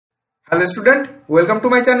Hello student, welcome to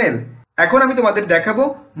my channel. এখন আমি তোমাদের দেখাবো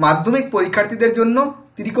মাধ্যমিক পরীক্ষার্থীদের জন্য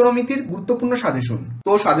ত্রিকোণমিতির গুরুত্বপূর্ণ সাজেশন।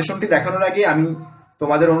 তো সাজেশনটি দেখানোর আগে আমি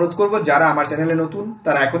তোমাদের অনুরোধ করব, যারা আমার চ্যানেলে নতুন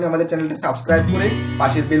তারা এখনই আমাদের চ্যানেলটা সাবস্ক্রাইব করে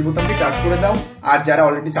পাশের বেল বোতামটি টাচ করে দাও, আর যারা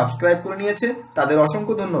অলরেডি সাবস্ক্রাইব করে নিয়েছে তাদের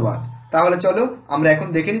অসংখ্য ধন্যবাদ। তাহলে চলো আমরা এখন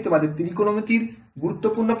দেখে নিই তোমাদের ত্রিকোণমিতির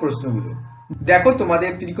গুরুত্বপূর্ণ প্রশ্নগুলো। দেখো,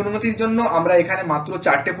 তোমাদের ত্রিকোণমিতির জন্য আমরা এখানে মাত্র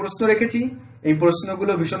 4টে প্রশ্ন রেখেছি। এই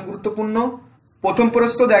প্রশ্নগুলো ভীষণ গুরুত্বপূর্ণ। প্রথম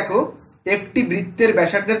প্রশ্ন দেখো, একটি বৃত্তের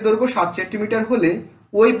ব্যাসার্ধের দৈর্ঘ্য 7 সেন্টিমিটার হলে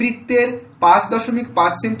ওই বৃত্তের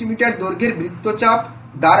 5.5 সেন্টিমিটার দৈর্ঘ্যের বৃত্তচাপ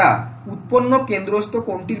দ্বারা উৎপন্ন কেন্দ্রস্থ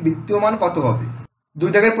কোণটির বৃত্তীয় মান কত হবে? 2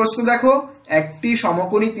 দাগের প্রশ্ন দেখো, একটি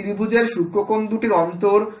সমকোণী ত্রিভুজের সূক্ষ্মকোণ দুটির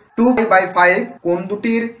অন্তর 2/5, কোণ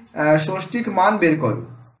দুটির ষষ্ঠিক মান বের করো।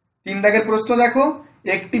 3 দাগের প্রশ্ন দেখো,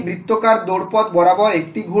 একটি বৃত্তাকার দৌড়পথ বরাবর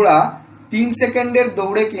একটি ঘোড়া 3 সেকেন্ডের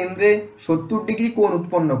দৌড়ে কেন্দ্রে 70 ডিগ্রি কোণ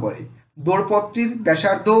উৎপন্ন করে। দৌড়পথটির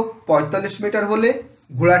ব্যাসার্ধ 45 মিটার হলে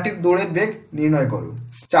ঘোড়াটির দৌড়ের বেগ নির্ণয় করো।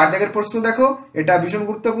 4 দাগের প্রশ্ন দেখো, এটা ভীষণ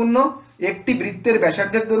গুরুত্বপূর্ণ। একটি বৃত্তের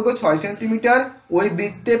ব্যাসার্ধের দৈর্ঘ্য 6 সেন্টিমিটার, ওই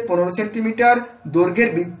বৃত্তে 15 সেন্টিমিটার দৈর্ঘ্যের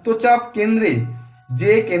বৃত্তচাপ কেন্দ্রে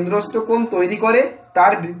যে কেন্দ্রস্থ কোণ তৈরি করে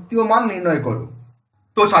তার বৃত্তীয় মান নির্ণয় করো।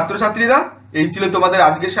 তো ছাত্রছাত্রীরা, এই ছিল তোমাদের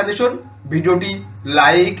আজকের সাজেশন। ভিডিওটি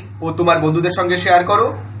লাইক ও তোমার বন্ধুদের সঙ্গে শেয়ার করো।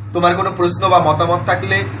 তোমার কোনো প্রশ্ন বা মতামত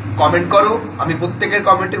থাকলে কমেন্ট করো, আমি প্রত্যেকের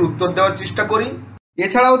কমেন্টের উত্তর দেওয়ার চেষ্টা করি।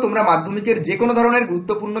 এছাড়াও তোমরা মাধ্যমিকের যে কোনো ধরনের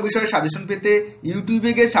গুরুত্বপূর্ণ বিষয়ে সাজেশন পেতে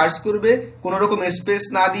ইউটিউবে গিয়ে সার্চ করবে, কোনো রকম স্পেস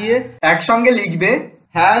না দিয়ে একসঙ্গে লিখবে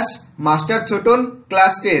মাস্টার ছোটন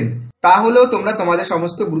ক্লাস 10। তাহলেও তোমরা তোমাদের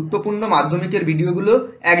সমস্ত গুরুত্বপূর্ণ মাধ্যমিকের ভিডিওগুলো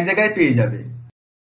এক জায়গায় পেয়ে যাবে।